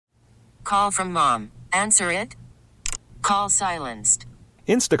Call from mom. Answer it. Call silenced.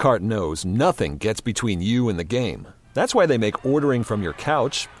 Instacart knows nothing gets between you and the game. That's why they make ordering from your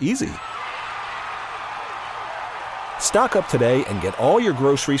couch easy. Stock up today and get all your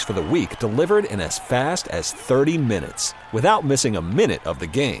groceries for the week delivered in as fast as 30 minutes without missing a minute of the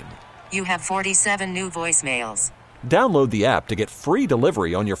game. You have 47 new voicemails. Download the app to get free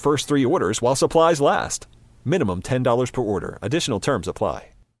delivery on your first 3 orders while supplies last. Minimum $10 per order. Additional terms apply.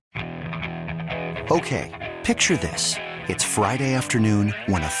 Okay, picture this. It's Friday afternoon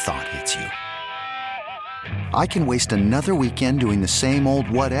when a thought hits you. I can waste another weekend doing the same old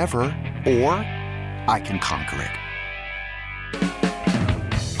whatever, or I can conquer it.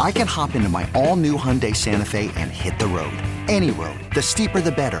 I can hop into my all-new Hyundai Santa Fe and hit the road. Any road. The steeper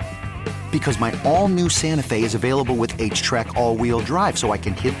the better. Because my all-new Santa Fe is available with H-Track all-wheel drive, so I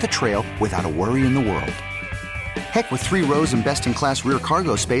can hit the trail without a worry in the world. Heck, with 3 rows and best-in-class rear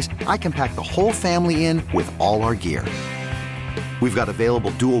cargo space, I can pack the whole family in with all our gear. We've got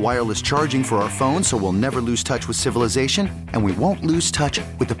available dual wireless charging for our phones, so we'll never lose touch with civilization, and we won't lose touch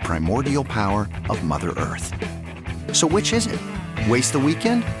with the primordial power of Mother Earth. So which is it? Waste the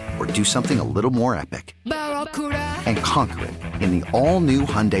weekend or do something a little more epic? And conquer it in the all-new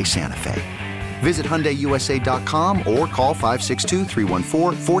Hyundai Santa Fe. Visit HyundaiUSA.com or call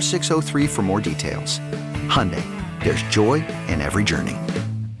 562-314-4603 for more details. Hyundai, there's joy in every journey.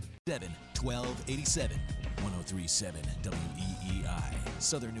 1287, 1037 WEEI,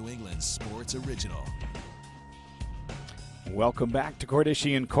 Southern New England Sports Original. Welcome back to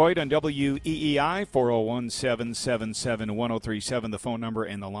Cordischi and Coit on WEEI, 401-777-1037. The phone number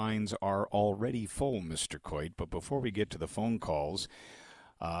and the lines are already full, Mr. Coit. But before we get to the phone calls,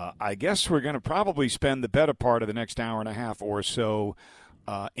 I guess we're going to probably spend the better part of the next hour and a half or so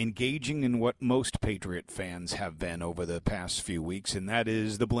engaging in what most Patriot fans have been over the past few weeks, and that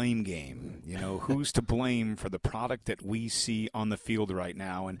is the blame game. You know, who's to blame for the product that we see on the field right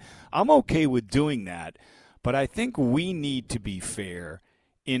now? And I'm okay with doing that. But I think we need to be fair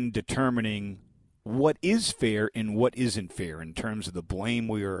in determining what is fair and what isn't fair in terms of the blame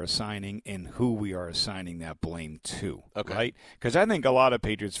we are assigning and who we are assigning that blame to. Okay. Right? Because I think a lot of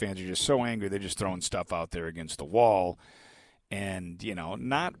Patriots fans are just so angry they're just throwing stuff out there against the wall and, you know,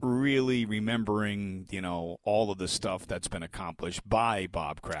 not really remembering, you know, all of the stuff that's been accomplished by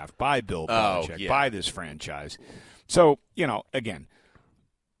Bob Kraft, by Bill Belichick, by this franchise. So, you know, again,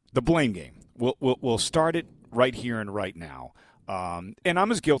 the blame game. We'll start it right here and right now. And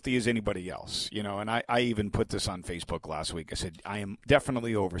I'm as guilty as anybody else, you know, and I even put this on Facebook last week. I said, I am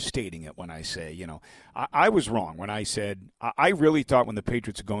definitely overstating it when I say, you know, I was wrong when I said, I really thought when the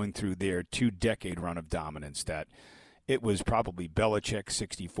Patriots are going through their 2-decade run of dominance that it was probably Belichick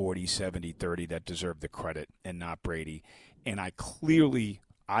 60-40, 70-30 that deserved the credit and not Brady. And I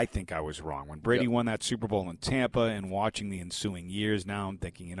think I was wrong. When Brady won that Super Bowl in Tampa and watching the ensuing years, now I'm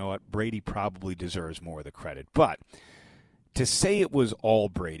thinking, you know what, Brady probably deserves more of the credit. But to say it was all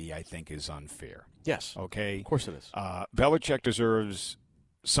Brady, I think, is unfair. Yes. Okay? Of course it is. Belichick deserves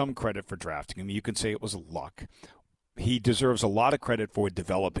some credit for drafting him. You can say it was luck. He deserves a lot of credit for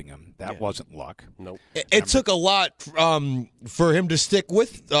developing him. That wasn't luck. Nope. It took a lot for him to stick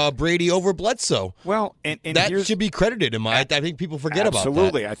with Brady over Bledsoe. Well, and that should be credited him. I think people forget about that.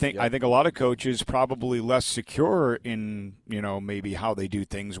 Absolutely. I think a lot of coaches probably less secure in, you know, maybe how they do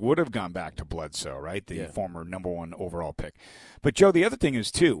things would have gone back to Bledsoe, right? The former number 1 overall pick. But, Joe, the other thing is,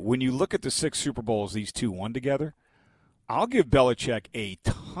 too, when you look at the 6 Super Bowls these two won together, I'll give Belichick a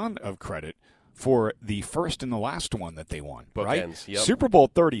ton of credit for the first and the last one that they won, right? Super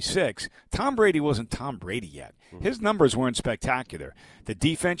Bowl 36, Tom Brady wasn't Tom Brady yet. His numbers weren't spectacular. The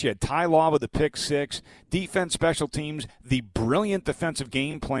defense, you had Ty Law with the pick 6, defense, special teams, the brilliant defensive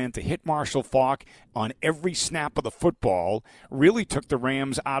game plan to hit Marshall Faulk on every snap of the football really took the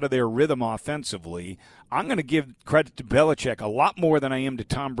Rams out of their rhythm offensively. I'm going to give credit to Belichick a lot more than I am to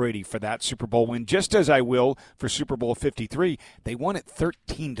Tom Brady for that Super Bowl win, just as I will for Super Bowl 53. They won it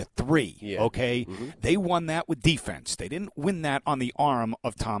 13-3, okay? They won that with defense. They didn't win that on the arm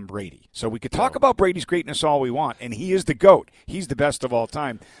of Tom Brady. So we could talk about Brady's greatness all we want, and he is the GOAT. He's the best of all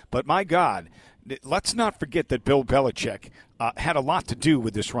time. But, my God, let's not forget that Bill Belichick had a lot to do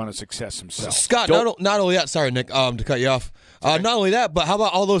with this run of success himself. Scott, not only that, sorry, Nick, to cut you off. Not only that, but how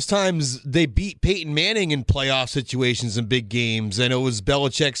about all those times they beat Peyton Manning in playoff situations and big games, and it was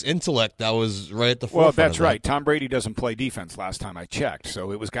Belichick's intellect that was right at the forefront. Well, that's right. Tom Brady doesn't play defense last time I checked,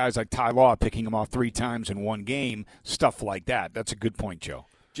 so it was guys like Ty Law picking him off 3 times in one game, stuff like that. That's a good point, Joe.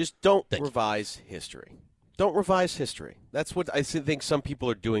 Just don't revise history. Don't revise history. That's what I think some people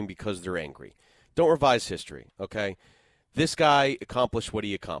are doing because they're angry. Don't revise history, okay? this guy accomplished what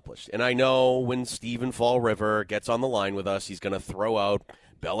he accomplished. And I know when Stephen Fall River gets on the line with us, he's going to throw out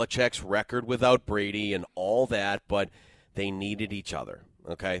Belichick's record without Brady and all that, but they needed each other,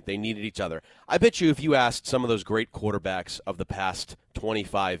 okay? They needed each other. I bet you if you asked some of those great quarterbacks of the past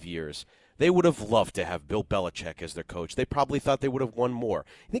 25 years, they would have loved to have Bill Belichick as their coach. They probably thought they would have won more.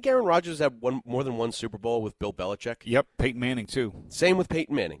 You think Aaron Rodgers had more than one Super Bowl with Bill Belichick? Yep, Peyton Manning too. Same with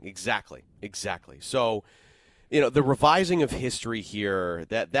Peyton Manning. Exactly. So, the revising of history here,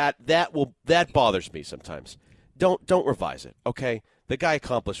 that bothers me sometimes. Don't revise it, okay? The guy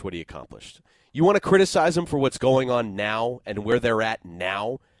accomplished what he accomplished. You want to criticize him for what's going on now and where they're at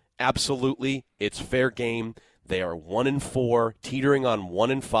now? Absolutely. It's fair game. They are 1-4, teetering on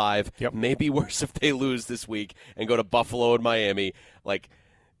 1-5. Yep. Maybe worse if they lose this week and go to Buffalo and Miami.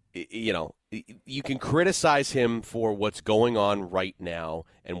 You can criticize him for what's going on right now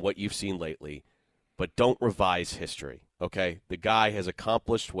and what you've seen lately, but don't revise history, okay? The guy has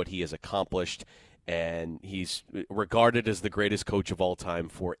accomplished what he has accomplished, and he's regarded as the greatest coach of all time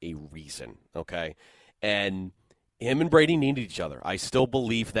for a reason, okay? And him and Brady needed each other. I still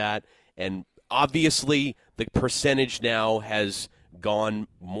believe that, and obviously the percentage now has gone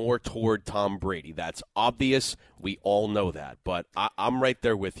more toward Tom Brady. That's obvious. We all know that. But I'm right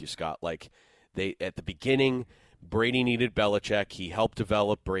there with you, Scott. At the beginning, Brady needed Belichick. He helped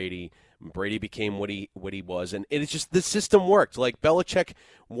develop Brady. Brady became what he was, and it's just the system worked. Like Belichick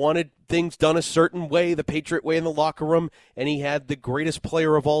wanted things done a certain way, the Patriot way in the locker room, and he had the greatest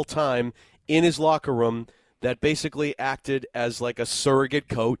player of all time in his locker room that basically acted as like a surrogate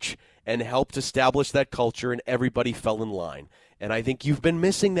coach and helped establish that culture, and everybody fell in line. And I think you've been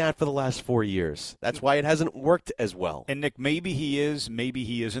missing that for the last 4 years. That's why it hasn't worked as well. And, Nick, maybe he is, maybe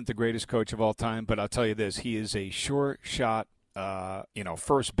he isn't the greatest coach of all time, but I'll tell you this, he is a sure shot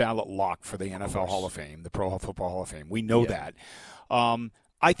first ballot lock for the NFL Hall of Fame, the Pro Football Hall of Fame. We know that.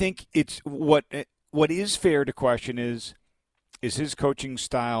 I think it's what is fair to question is his coaching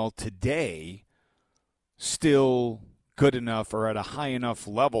style today still good enough or at a high enough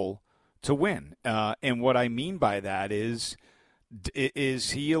level to win? And what I mean by that is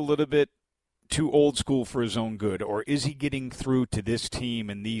he a little bit too old school for his own good, or is he getting through to this team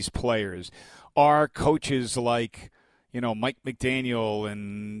and these players? Are coaches like Mike McDaniel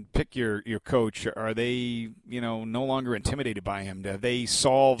and pick your coach, are they, no longer intimidated by him? Have they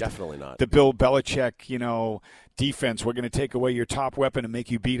solved Definitely not. the Bill Belichick, defense? We're going to take away your top weapon and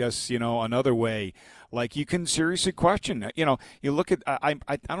make you beat us, another way. Like, you can seriously question, you look at, I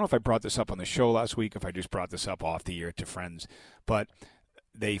don't know if I brought this up on the show last week, if I just brought this up off the air to friends, but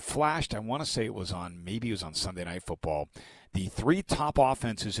they flashed, I want to say it was on Sunday Night Football. The three top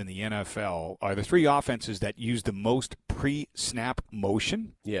offenses in the NFL are the three offenses that use the most pre-snap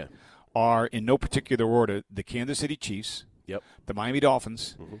motion. Yeah. Are, in no particular order, the Kansas City Chiefs, Yep. the Miami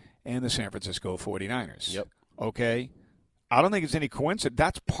Dolphins, and the San Francisco 49ers. Yep. Okay? I don't think it's any coincidence.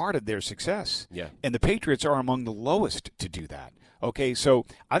 That's part of their success. Yeah. And the Patriots are among the lowest to do that. Okay, so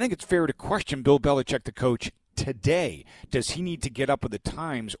I think it's fair to question Bill Belichick, the coach, today. Does he need to get up with the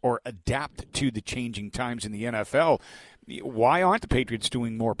times or adapt to the changing times in the NFL? Why aren't the Patriots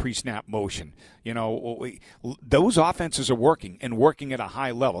doing more pre-snap motion? Those offenses are working and working at a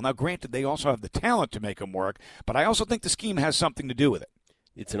high level. Now, granted, they also have the talent to make them work, but I also think the scheme has something to do with it.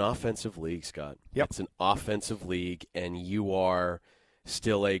 It's an offensive league, Scott. Yep. It's an offensive league, and you are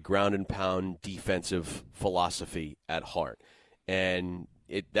still a ground-and-pound defensive philosophy at heart. And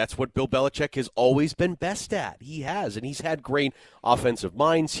that's what Bill Belichick has always been best at. He has, and he's had great offensive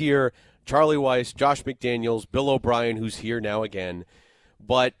minds here. Charlie Weiss, Josh McDaniels, Bill O'Brien, who's here now again.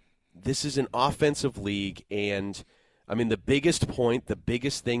 But this is an offensive league, and, the biggest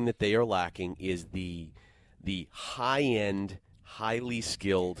thing that they are lacking is the high-end, highly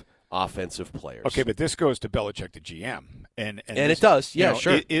skilled offensive players. Okay, but this goes to Belichick, the GM. And it does, yeah,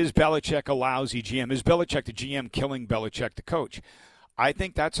 sure. Is Belichick a lousy GM? Is Belichick, the GM, killing Belichick, the coach? I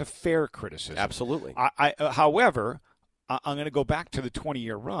think that's a fair criticism. Absolutely. However, I'm going to go back to the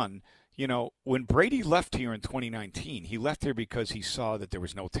 20-year run. When Brady left here in 2019, he left here because he saw that there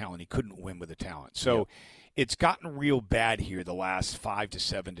was no talent. He couldn't win with the talent. So it's gotten real bad here the last 5 to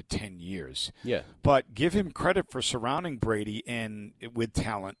 7 to 10 years. Yeah. But give him credit for surrounding Brady and with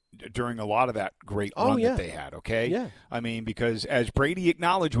talent during a lot of that great run that they had, okay? Yeah. Because as Brady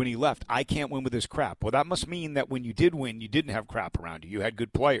acknowledged when he left, I can't win with this crap. Well, that must mean that when you did win, you didn't have crap around you. You had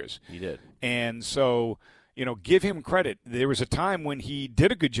good players. You did. And so, give him credit. There was a time when he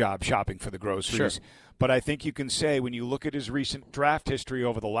did a good job shopping for the groceries. Sure. But I think you can say when you look at his recent draft history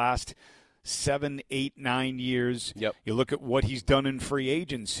over the last 7, 8, 9 years. Yep. You look at what he's done in free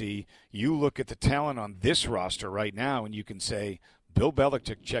agency. You look at the talent on this roster right now, and you can say Bill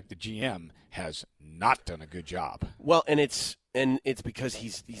Belichick, the GM, has not done a good job. Well, and it's because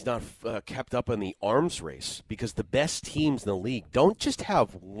he's not kept up in the arms race, because the best teams in the league don't just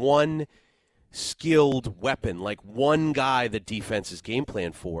have one skilled weapon, like one guy that defense is game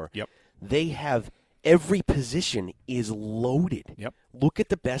plan for. Yep. They have every position is loaded. Yep. Look at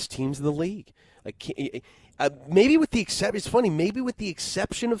the best teams in the league. Like maybe with the exception, it's funny. Maybe with the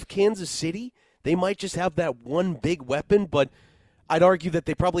exception of Kansas City, they might just have that one big weapon. But I'd argue that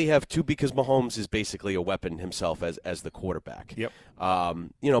they probably have two, because Mahomes is basically a weapon himself as the quarterback. Yep.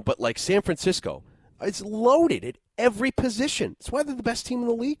 But like San Francisco, it's loaded at every position. It's why they're the best team in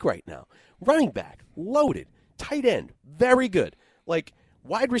the league right now. Running back, loaded. Tight end, very good. Like,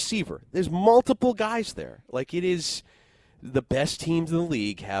 wide receiver, there's multiple guys there. Like, it is the best teams in the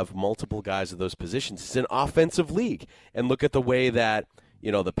league have multiple guys at those positions. It's an offensive league. And look at the way that,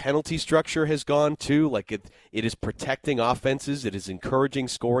 the penalty structure has gone too. Like, it is protecting offenses. It is encouraging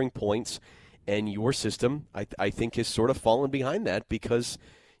scoring points. And your system, I think, has sort of fallen behind that because,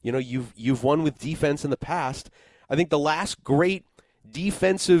 you've won with defense in the past. I think the last great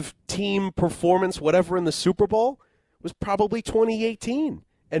defensive team performance, whatever, in the Super Bowl was probably 2018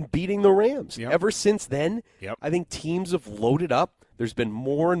 and beating the Rams. Yep. Ever since then, Yep. I think teams have loaded up. There's been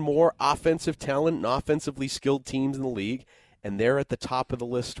more and more offensive talent and offensively skilled teams in the league, and they're at the top of the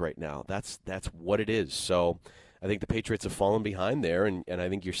list right now. That's what it is. So I think the Patriots have fallen behind there, and I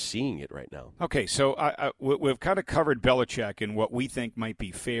think you're seeing it right now. Okay, so we've kind of covered Belichick and what we think might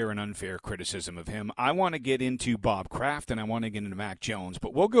be fair and unfair criticism of him. I want to get into Bob Kraft, and I want to get into Mac Jones,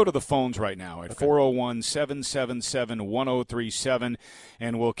 but we'll go to the phones right now at 401-777-1037,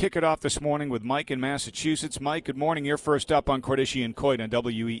 and we'll kick it off this morning with Mike in Massachusetts. Mike, good morning. You're first up on Cordischi and Coit on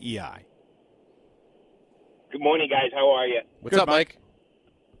WEEI. Good morning, guys. How are you? What's up, Mike?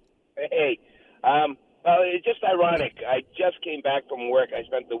 Hey. Well, it's just ironic. I just came back from work. I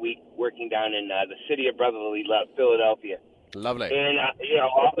spent the week working down in the city of brotherly love, Philadelphia. Lovely. And,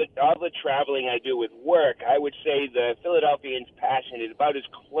 all the traveling I do with work, I would say the Philadelphians' passion is about as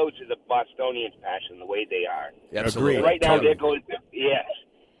close as the Bostonians' passion, the way they are. Yeah, absolutely. So right now they're going to, yes.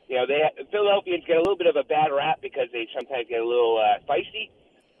 Philadelphians get a little bit of a bad rap because they sometimes get a little feisty.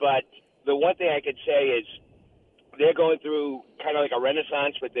 But the one thing I could say is they're going through kind of like a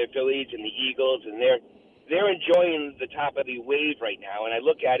renaissance with their Phillies and the Eagles, and they're enjoying the top of the wave right now. And I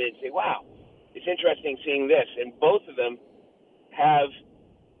look at it and say, wow, it's interesting seeing this. And both of them have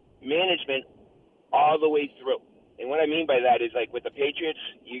management all the way through. And what I mean by that is, like with the Patriots,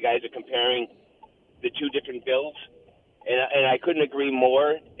 you guys are comparing the two different bills, and I couldn't agree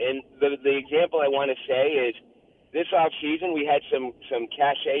more. And the example I want to say is this offseason we had some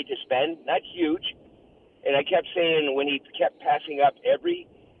cachet to spend, not huge. And I kept saying when he kept passing up every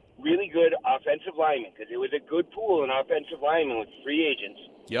really good offensive lineman, because it was a good pool in offensive linemen with free agents.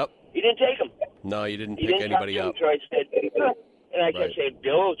 Yep. He didn't take them. No, you didn't pick anybody up. So I said, and I kept saying,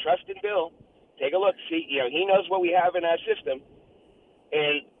 Bill, trust in Bill. Take a look. See, he knows what we have in our system.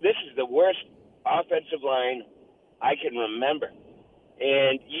 And this is the worst offensive line I can remember.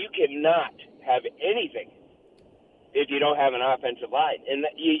 And you cannot have anything if you don't have an offensive line. And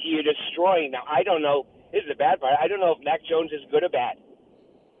you're destroying. Now, I don't know. This is the bad part. I don't know if Mac Jones is good or bad,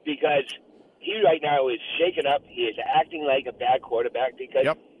 because he right now is shaken up. He is acting like a bad quarterback because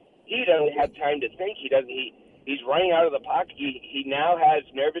he doesn't have time to think. He's running out of the pocket. He now has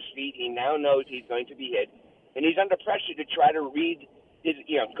nervous feet. He now knows he's going to be hit, and he's under pressure to try to read his,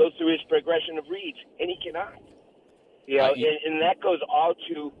 go through his progression of reads, and he cannot. And that goes all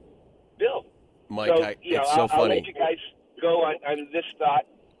to Bill. Mike, so, it's so funny. I'll let you guys go on this thought.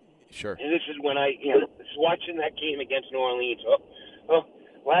 Sure. And this is when I, watching that game against New Orleans.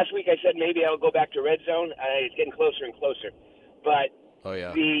 Last week I said maybe I'll go back to red zone. It's getting closer and closer. But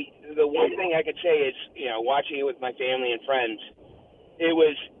the one thing I could say is, watching it with my family and friends, it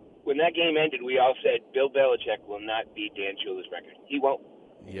was when that game ended, we all said Bill Belichick will not beat Dan Shula's record. He won't.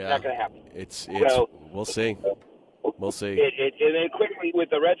 Yeah. It's not going to happen. We'll see. We'll see. And then quickly with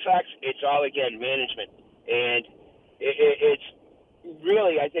the Red Sox, it's all, again, management. And it's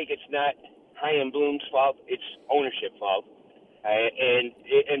really, I think it's not Chaim Bloom's fault. It's ownership fault.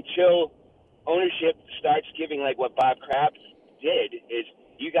 Until ownership starts giving like what Bob Kraft did, is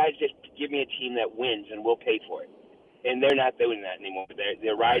you guys just give me a team that wins and we'll pay for it. And they're not doing that anymore.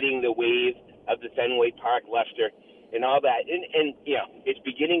 They're riding the wave of the Fenway Park luster and all that. And it's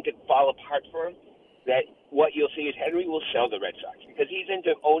beginning to fall apart for him. That what you'll see is Henry will sell the Red Sox because he's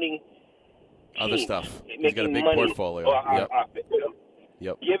into owning other stuff. He's got a big money portfolio.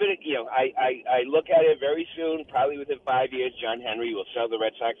 Yep. Give it, I look at it very soon, probably within 5 years, John Henry will sell the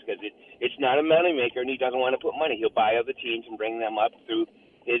Red Sox because it's not a moneymaker and he doesn't want to put money. He'll buy other teams and bring them up through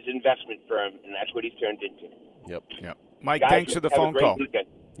his investment firm, and that's what he's turned into. Yep. Mike, Guys, thanks for the phone call. Weekend.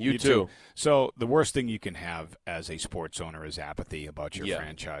 You too. So the worst thing you can have as a sports owner is apathy about your Yeah.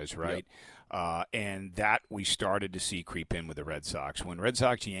 franchise, right? And that we started to see creep in with the Red Sox. When Red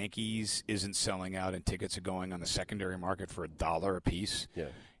Sox Yankees isn't selling out and tickets are going on the secondary market for $1 a piece,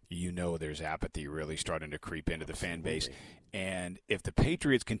 you know there's apathy really starting to creep into the fan base. And if the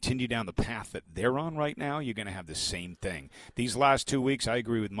Patriots continue down the path that they're on right now, you're going to have the same thing. These last 2 weeks, I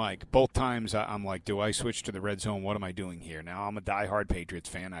agree with Mike. Both times I'm like, do I switch to the red zone? What am I doing here? Now, I'm a diehard Patriots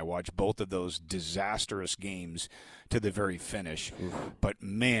fan. I watched both of those disastrous games to the very finish. But,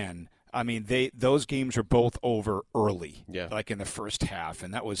 man, I mean, those games are both over early, like in the first half,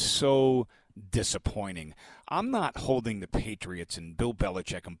 and that was so disappointing. I'm not holding the Patriots and Bill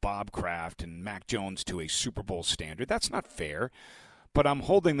Belichick and Bob Kraft and Mac Jones to a Super Bowl standard. That's not fair. But I'm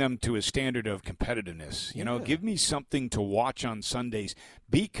holding them to a standard of competitiveness. You know, give me something to watch on Sundays.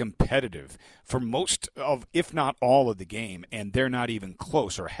 Be competitive for most of, if not all of the game, and they're not even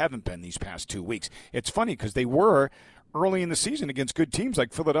close or haven't been these past 2 weeks. It's funny because they were early in the season against good teams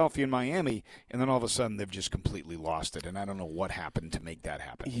like Philadelphia and Miami, and then all of a sudden they've just completely lost it, and I don't know what happened to make that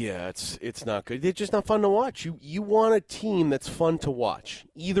happen. Yeah, it's not good. They're just not fun to watch. You want a team that's fun to watch.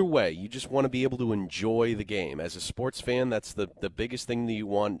 Either way, you just want to be able to enjoy the game. As a sports fan, that's the biggest thing that you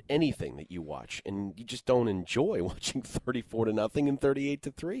want, anything that you watch, and you just don't enjoy watching 34-0 and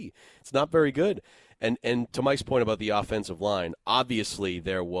 38-3. It's not very good. And to Mike's point about the offensive line, obviously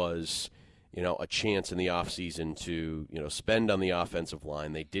there was a chance in the offseason to, spend on the offensive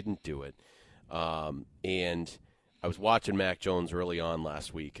line. They didn't do it. And I was watching Mac Jones early on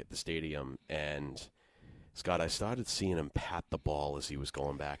last week at the stadium, and, Scott, I started seeing him pat the ball as he was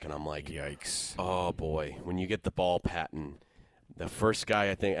going back, and I'm like, yikes. Oh, boy, when you get the ball patting, the first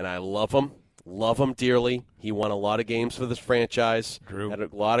guy I think, and I love him dearly. He won a lot of games for this franchise. Drew. Had a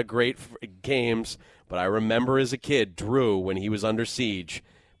lot of great games, but I remember as a kid, Drew, when he was under siege,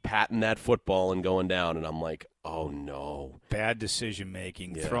 patting that football and going down, and I'm like, oh no. Bad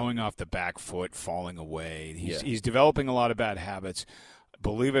decision-making, throwing off the back foot, falling away. He's developing a lot of bad habits.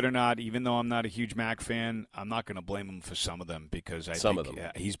 Believe it or not, even though I'm not a huge Mac fan, I'm not going to blame him for some of them because I think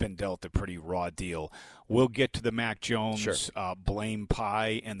he's been dealt a pretty raw deal. We'll get to the Mac Jones blame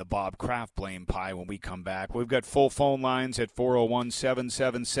pie and the Bob Kraft blame pie when we come back. We've got full phone lines at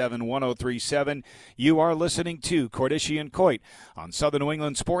 401-777-1037. You are listening to Cordischi and Coit on Southern New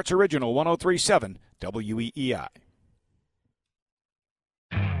England Sports Original 1037 WEEI.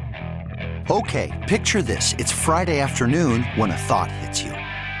 Okay, picture this. It's Friday afternoon when a thought hits you.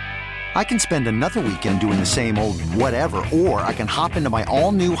 I can spend another weekend doing the same old whatever, or I can hop into my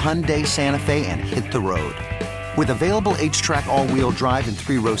all-new Hyundai Santa Fe and hit the road. With available H-Track all-wheel drive and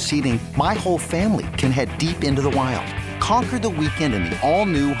 3-row seating, my whole family can head deep into the wild. Conquer the weekend in the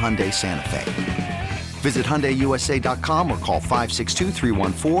all-new Hyundai Santa Fe. Visit HyundaiUSA.com or call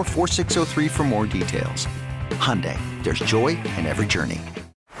 562-314-4603 for more details. Hyundai, there's joy in every journey.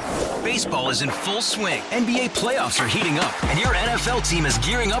 Baseball is in full swing. NBA playoffs are heating up, and your NFL team is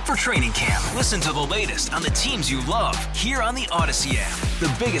gearing up for training camp. Listen to the latest on the teams you love here on the Odyssey app.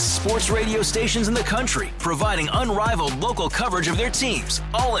 The biggest sports radio stations in the country, providing unrivaled local coverage of their teams,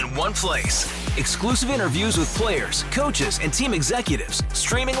 all in one place. Exclusive interviews with players, coaches, and team executives,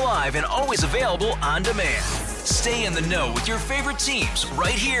 streaming live and always available on demand. Stay in the know with your favorite teams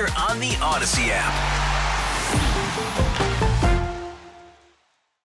right here on the Odyssey app.